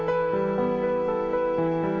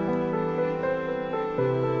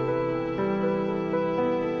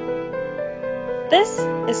This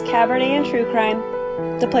is Cabernet and True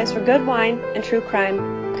Crime, the place where good wine and true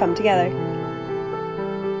crime come together.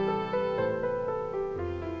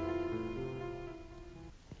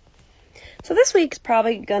 So this week's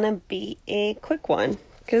probably gonna be a quick one,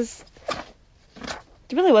 because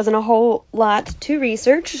there really wasn't a whole lot to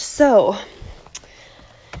research, so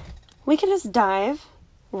we can just dive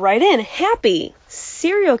right in. Happy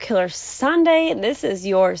Serial Killer Sunday. This is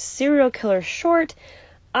your Serial Killer Short.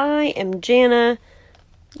 I am Jana,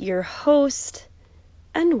 your host,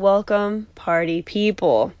 and welcome, party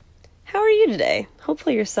people. How are you today?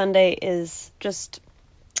 Hopefully your Sunday is just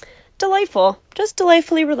delightful, just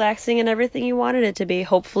delightfully relaxing and everything you wanted it to be.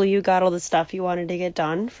 Hopefully you got all the stuff you wanted to get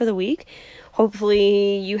done for the week.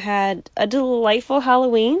 Hopefully you had a delightful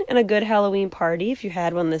Halloween and a good Halloween party if you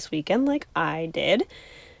had one this weekend like I did.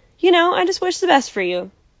 I just wish the best for you.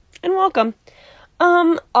 And welcome.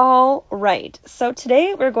 All right. So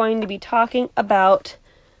today we're going to be talking about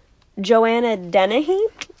Joanna Dennehy.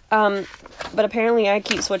 But apparently I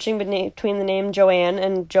keep switching between the name Joanne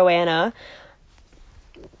and Joanna.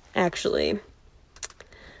 Actually,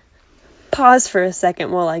 pause for a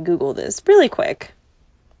second while I Google this really quick.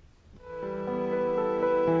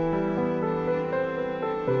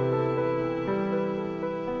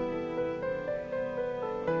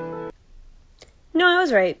 No, I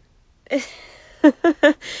was right.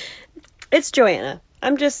 It's Joanna.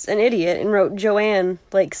 I'm just an idiot and wrote Joanne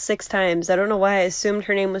like 6 times. I don't know why I assumed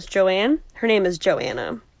her name was Joanne. Her name is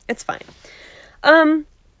Joanna. It's fine.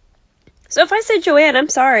 So if I say Joanne, I'm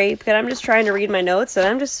sorry, because I'm just trying to read my notes and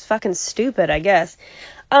I'm just fucking stupid, I guess.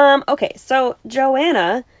 Okay, so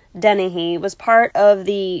Joanna Dennehy was part of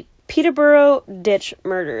the Peterborough Ditch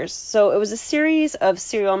murders. So it was a series of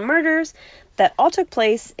serial murders that all took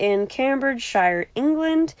place in Cambridgeshire,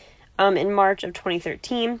 England, in March of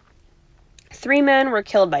 2013. 3 men were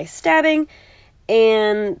killed by stabbing,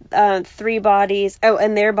 and 3 bodies,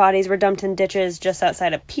 and their bodies were dumped in ditches just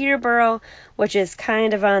outside of Peterborough, which is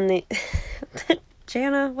kind of on the...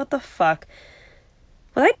 Jana, what the fuck?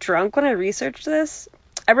 Was I drunk when I researched this?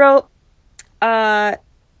 I wrote, their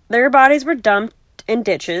bodies were dumped in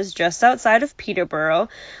ditches just outside of Peterborough,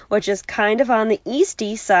 which is kind of on the east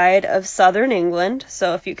side of southern England.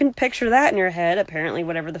 So if you can picture that in your head, apparently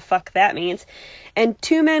whatever the fuck that means. And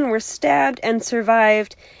 2 men were stabbed and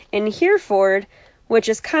survived in Hereford, which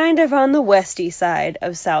is kind of on the westy side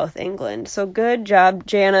of South England. So good job,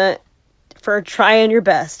 Jana, for trying your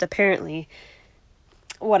best, apparently.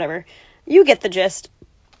 Whatever. You get the gist.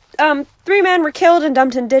 3 men were killed and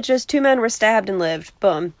dumped in ditches. 2 men were stabbed and lived.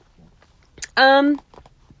 Boom. When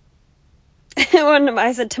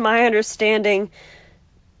I said, to my understanding,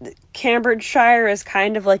 Cambridgeshire is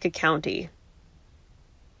kind of like a county.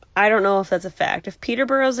 I don't know if that's a fact. If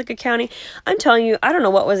Peterborough's like a county, I'm telling you, I don't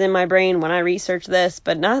know what was in my brain when I researched this,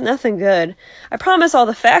 but nothing good. I promise all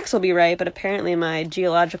the facts will be right, but apparently my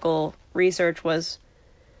geological research was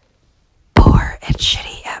poor and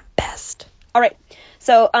shitty at best. Alright,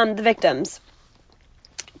 so, the victims.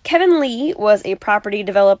 Kevin Lee was a property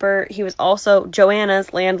developer. He was also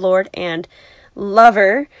Joanna's landlord and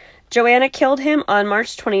lover. Joanna killed him on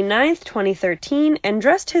March 29th, 2013, and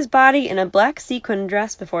dressed his body in a black sequin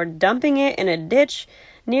dress before dumping it in a ditch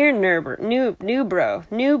near Newborough.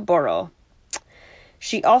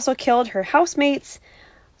 She also killed her housemates,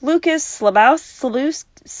 Lucas Slabaus.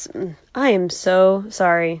 I am so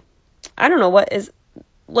sorry. I don't know what is...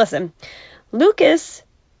 Listen. Lucas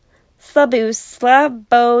Slabozewski.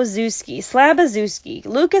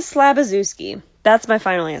 That's my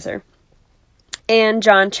final answer. And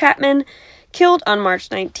John Chapman, killed on March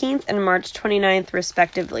 19th and March 29th,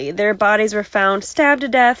 respectively. Their bodies were found stabbed to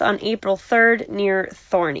death on April 3rd near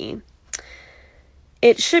Thorney.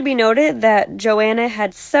 It should be noted that Joanna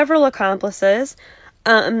had several accomplices,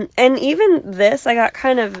 and even this I got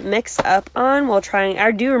kind of mixed up on while trying...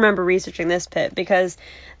 I do remember researching this bit, because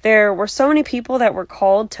there were so many people that were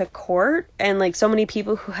called to court, and so many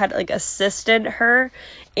people who had assisted her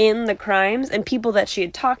in the crimes, and people that she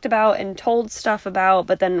had talked about and told stuff about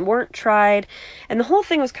but then weren't tried, and the whole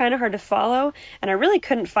thing was kind of hard to follow, and I really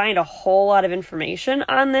couldn't find a whole lot of information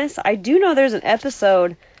on this. I do know there's an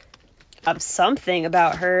episode of something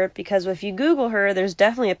about her, because if you Google her, there's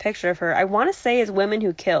definitely a picture of her. I want to say it's Women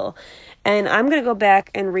Who Kill, and I'm going to go back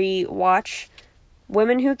and re-watch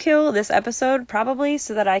Women Who Kill, this episode, probably,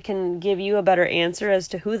 so that I can give you a better answer as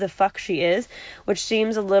to who the fuck she is, which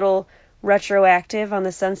seems a little retroactive on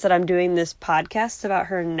the sense that I'm doing this podcast about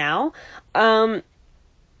her now. But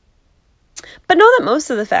know that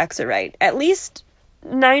most of the facts are right. At least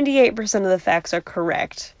 98% of the facts are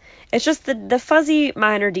correct. It's just the fuzzy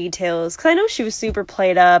minor details. Because I know she was super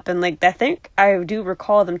played up, and, like, I think I do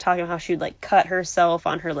recall them talking about how she'd, like, cut herself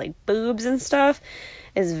on her, like, boobs and stuff.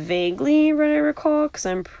 Is vaguely what I recall, because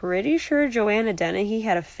I'm pretty sure Joanna Dennehy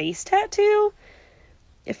had a face tattoo.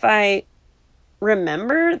 If I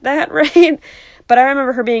remember that right. But I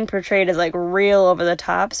remember her being portrayed as, like, real over the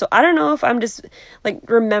top. So I don't know if I'm just, like,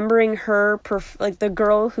 remembering her, like, the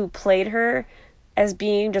girl who played her as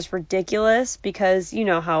being just ridiculous, because you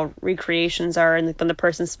know how recreations are, and when the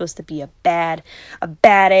person's supposed to be a bad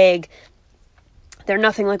egg, they're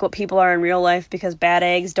nothing like what people are in real life, because bad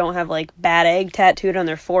eggs don't have, like, bad egg tattooed on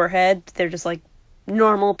their forehead. They're just, like,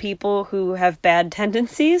 normal people who have bad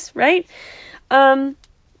tendencies, right?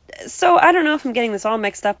 So I don't know if I'm getting this all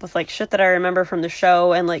mixed up with, like, shit that I remember from the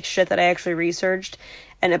show and, like, shit that I actually researched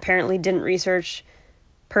and apparently didn't research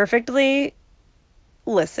perfectly.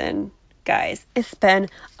 Listen, guys, it's been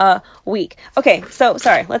a week. Okay, so,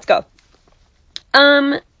 sorry, let's go.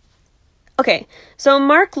 Okay, so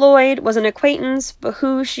Mark Lloyd was an acquaintance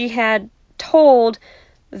who she had told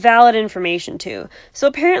valid information to. So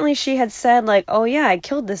apparently she had said, like, oh yeah, I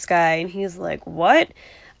killed this guy, and he's like, what?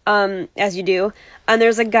 As you do. And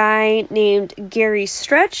there's a guy named Gary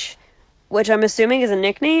Stretch, which I'm assuming is a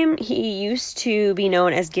nickname. He used to be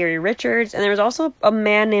known as Gary Richards, and there was also a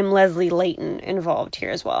man named Leslie Layton involved here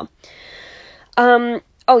as well.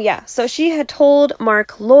 Oh yeah, so she had told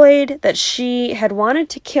Mark Lloyd that she had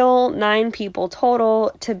wanted to kill 9 people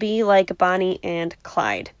total to be like Bonnie and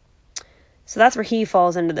Clyde. So that's where he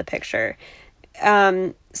falls into the picture.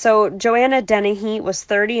 So Joanna Dennehy was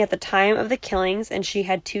 30 at the time of the killings, and she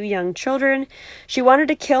had 2 young children. She wanted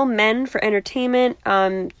to kill men for entertainment,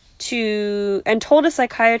 and told a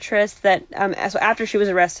psychiatrist that, so after she was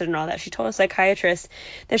arrested and all that, she told a psychiatrist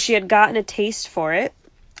that she had gotten a taste for it.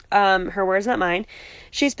 Her words, not mine.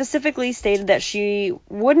 She specifically stated that she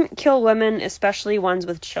wouldn't kill women, especially ones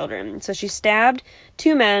with children. So she stabbed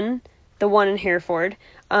 2 men, the one in Hereford.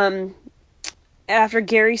 After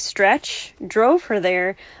Gary Stretch drove her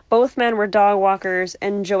there, both men were dog walkers,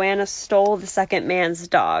 and Joanna stole the second man's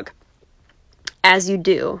dog. As you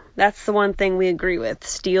do. That's the one thing we agree with.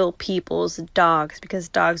 Steal people's dogs, because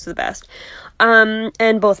dogs are the best.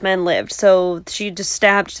 And both men lived. So she just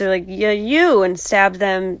stabbed, so like, yeah, you, and stabbed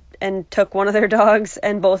them and took one of their dogs,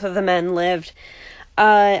 and both of the men lived.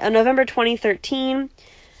 On November 2013,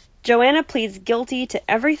 Joanna pleads guilty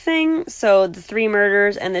to everything, so the 3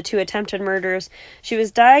 murders and the 2 attempted murders. She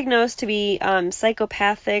was diagnosed to be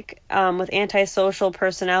psychopathic, with antisocial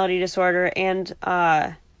personality disorder and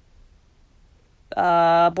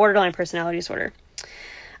borderline personality disorder.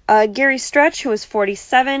 Gary Stretch, who was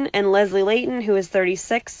 47, and Leslie Layton, who was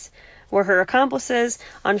 36, were her accomplices.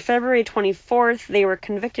 On February 24th, they were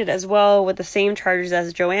convicted as well with the same charges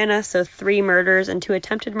as Joanna, so 3 murders and 2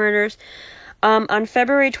 attempted murders. On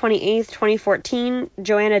February 28th, 2014,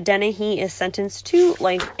 Joanna Dennehy is sentenced to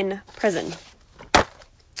life in prison.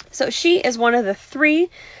 So she is one of the 3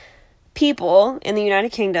 people in the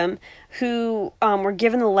United Kingdom who were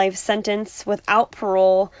given the life sentence without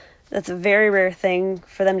parole. That's a very rare thing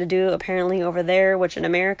for them to do, apparently, over there, which in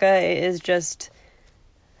America is just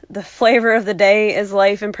the flavor of the day is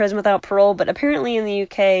life in prison without parole, but apparently in the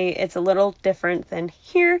UK it's a little different than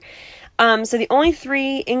here. So the only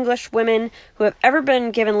 3 English women who have ever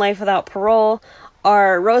been given life without parole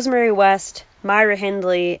are Rosemary West, Myra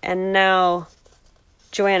Hindley, and now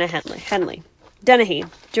Joanna Dennehy.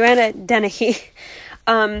 Joanna Dennehy.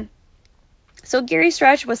 So Gary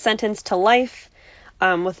Stretch was sentenced to life,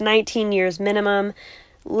 with 19 years minimum.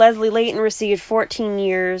 Leslie Layton received 14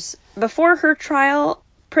 years. Before her trial,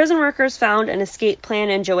 prison workers found an escape plan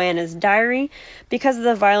in Joanna's diary because of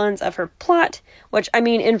the violence of her plot, which, I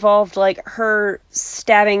mean, involved, like, her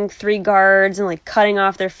stabbing 3 guards and, like, cutting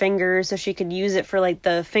off their fingers so she could use it for, like,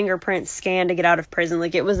 the fingerprint scan to get out of prison.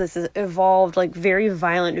 Like, it was this evolved, like, very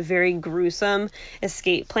violent, very gruesome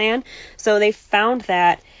escape plan. So they found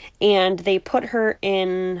that, and they put her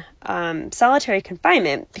in solitary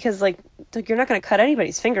confinement because, like, you're not going to cut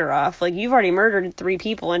anybody's finger off. Like, you've already murdered 3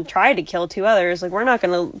 people and tried to kill 2 others. Like, we're not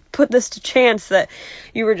going to put this to chance that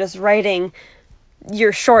you were just writing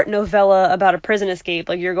your short novella about a prison escape.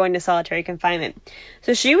 Like, you're going to solitary confinement.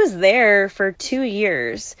 So she was there for 2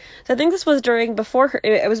 years. So I think this was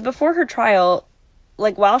it was before her trial.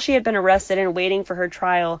 Like, while she had been arrested and waiting for her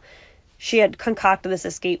trial, she had concocted this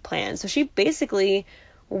escape plan. So she basically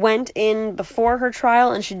went in before her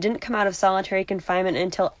trial, and she didn't come out of solitary confinement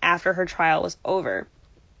until after her trial was over.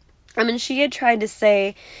 I mean, she had tried to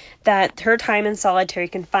say that her time in solitary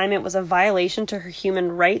confinement was a violation to her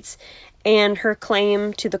human rights, and her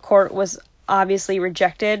claim to the court was obviously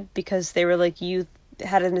rejected because they were like,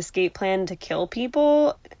 had an escape plan to kill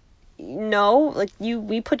people. No, like,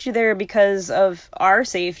 we put you there because of our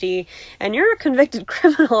safety, and you're a convicted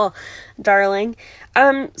criminal, darling.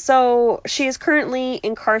 So she is currently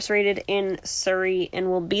incarcerated in Surrey and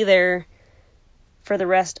will be there for the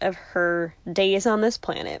rest of her days on this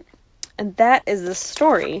planet. And that is the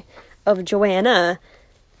story of Joanna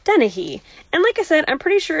Dennehy. And like I said, I'm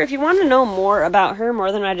pretty sure if you want to know more about her,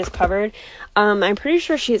 more than I just covered, I'm pretty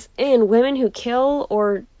sure she's in Women Who Kill,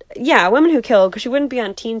 or Women Who Kill, because she wouldn't be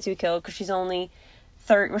on Teens Who Kill, because she's only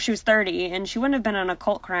 30. Well, she was 30, and she wouldn't have been on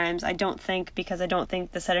Occult Crimes, I don't think, because I don't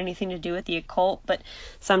think this had anything to do with the occult. But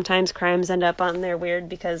sometimes crimes end up on there weird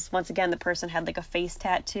because, once again, the person had like a face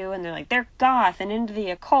tattoo, and they're like, they're goth and into the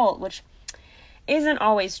occult, which isn't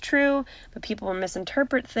always true, but people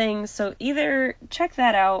misinterpret things. So either check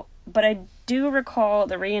that out, but I do recall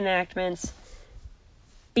the reenactments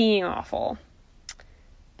being awful.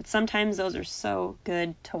 But sometimes those are so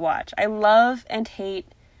good to watch. I love and hate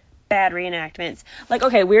bad reenactments. Like,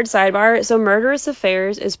 okay, weird sidebar. So Murderous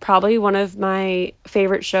Affairs is probably one of my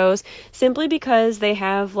favorite shows, simply because they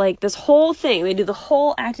have like this whole thing. They do the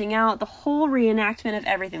whole acting out, the whole reenactment of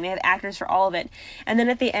everything. They have actors for all of it. And then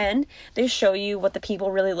at the end, they show you what the people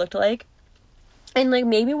really looked like. And like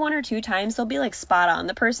maybe one or two times they'll be like spot on.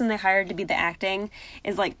 The person they hired to be the acting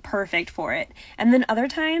is like perfect for it. And then other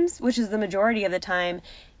times, which is the majority of the time,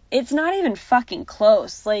 it's not even fucking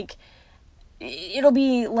close. Like, it'll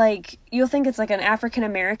be like, you'll think it's like an African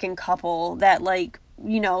American couple that, like,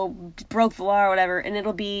 you know, broke the law or whatever, and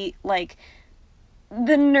it'll be like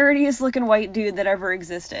the nerdiest looking white dude that ever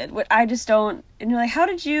existed. What I just don't. And you're like, how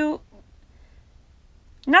did you?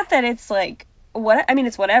 Not that it's like, what, I mean,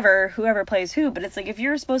 it's whatever, whoever plays who, but it's like, if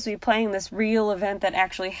you're supposed to be playing this real event that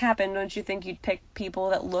actually happened, don't you think you'd pick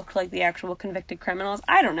people that look like the actual convicted criminals?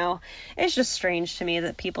 I don't know. It's just strange to me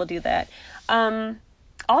that people do that.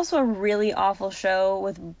 Also a really awful show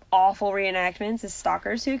with awful reenactments is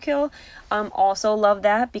Stalkers Who Kill. Also love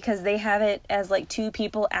that because they have it as like two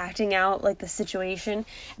people acting out like the situation,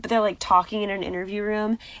 but they're like talking in an interview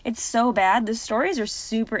room. It's so bad. The stories are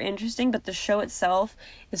super interesting, but the show itself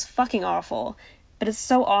is fucking awful. But it's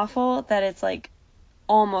so awful that it's like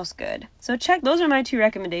almost good. So those are my two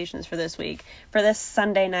recommendations for this week, for this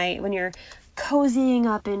Sunday night when you're cozying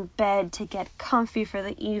up in bed to get comfy for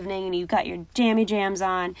the evening and you've got your jammy jams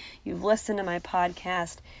on, you've listened to my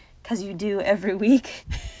podcast, because you do every week,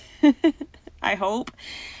 I hope,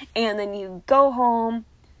 and then you go home.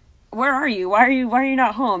 Where are you? Why are you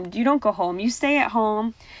not home? You don't go home. You stay at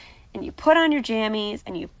home and you put on your jammies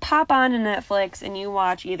and you pop on to Netflix and you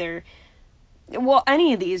watch either, well,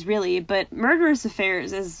 any of these really, but Murderous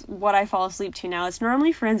Affairs is what I fall asleep to now. It's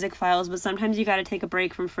normally Forensic Files, but sometimes you gotta take a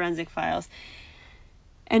break from Forensic Files.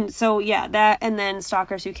 And so, yeah, that, and then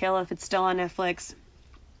Stalkers Who Kill if it's still on Netflix.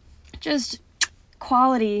 Just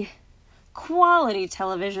quality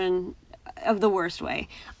television of the worst way.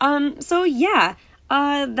 So yeah,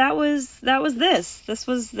 that was this. This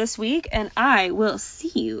was this week, and I will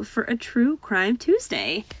see you for a True Crime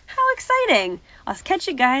Tuesday. How exciting! I'll catch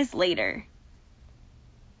you guys later.